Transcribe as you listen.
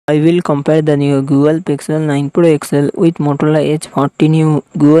I will compare the new Google Pixel 9 Pro XL with Motorola Edge 40 new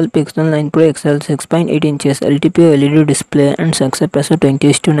Google Pixel 9 Pro XL 6.8 inches LTPO LED display and success ratio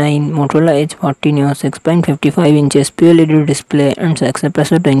 20:9. Motorola Edge 40 new 6.55 inches PLED display and success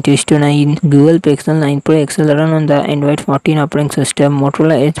ratio 20:9. Google Pixel 9 Pro XL run on the Android 14 operating system.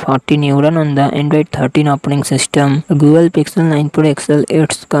 Motorola Edge 40 new run on the Android 13 operating system. Google Pixel 9 Pro XL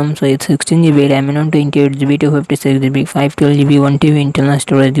it comes with 16GB RAM and 28GB, 256GB, 512GB, 1TB internal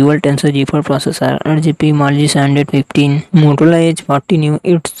storage, dual tensor G4 processor, 8GB Mali 715. Motorola Edge 40 new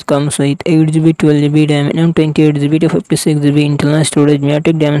it comes with 8GB, 12GB RAM and 28GB, 256GB internal storage,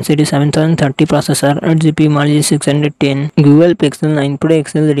 Mediatek Dimensity 7030 processor, 8GB Mali 610. Google Pixel 9 Pro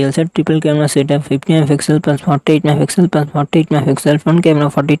XL real set triple camera setup, 50MP plus 48MP plus 48MP front camera,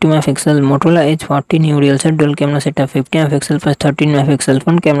 42MP. Motorola Edge 40 new real set dual camera setup, 50MP plus 13MP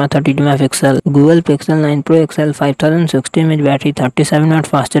front camera, 32MP. Google Pixel 9 Pro XL 5060 mAh battery, 37W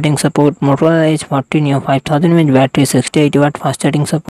fast charging support. Motorola Edge 40 new 5000 mAh battery, 6080W fast charging support.